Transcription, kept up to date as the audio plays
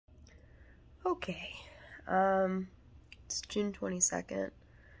Okay, it's June 22nd,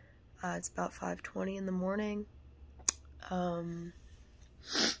 it's about 5:20 in the morning,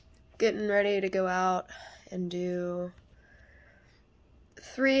 getting ready to go out and do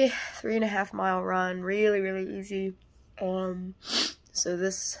three and a half mile run, really easy. So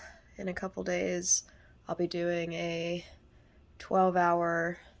this, in a couple days, I'll be doing a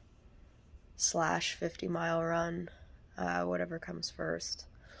 12-hour / 50-mile run, whatever comes first.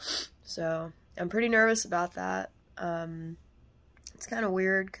 So I'm pretty nervous about that. It's kind of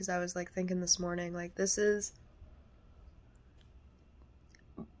weird because I was like thinking this morning, like, this is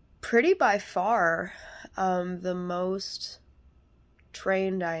pretty by far the most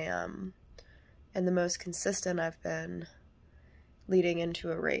trained I am and the most consistent I've been leading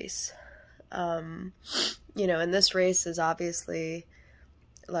into a race. You know, and this race is obviously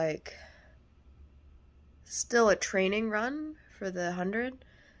like still a training run for the 100.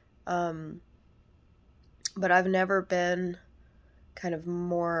 But I've never been kind of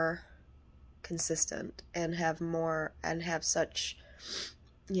more consistent and have such,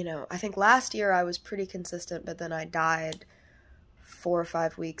 you know, I think last year I was pretty consistent, but then I died 4 or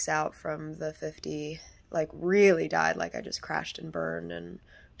 5 weeks out from the 50, like really died, like I just crashed and burned and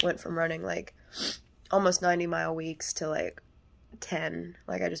went from running like almost 90-mile weeks to like 10,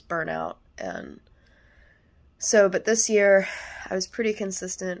 like I just burnt out. And so, but this year I was pretty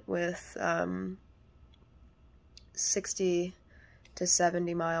consistent with 60 to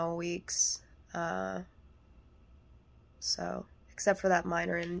 70-mile weeks. So, except for that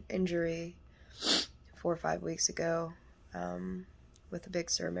minor injury 4 or 5 weeks ago with the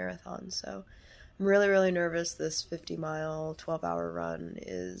Big Sur Marathon. So, I'm really nervous. This 50-mile, 12-hour run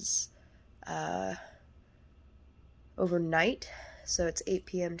is overnight. So, it's 8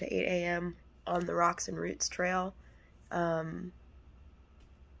 p.m. to 8 a.m. on the Rocks and Roots Trail,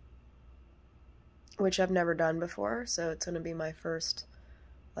 which I've never done before, so it's going to be my first,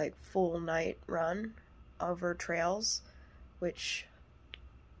 like, full night run over trails, which,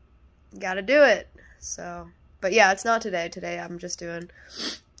 gotta do it. So, but yeah, it's not today. Today I'm just doing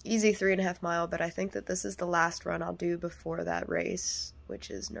easy 3.5 mile, but I think that this is the last run I'll do before that race, which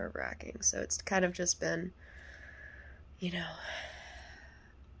is nerve-wracking. So it's kind of just been, you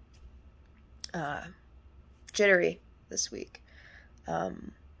know, jittery this week.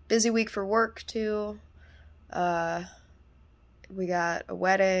 Busy week for work too. We got a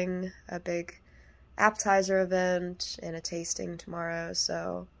wedding, a big appetizer event, and a tasting tomorrow,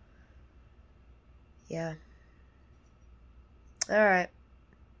 so yeah. Alright.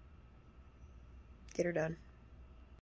 Get her done.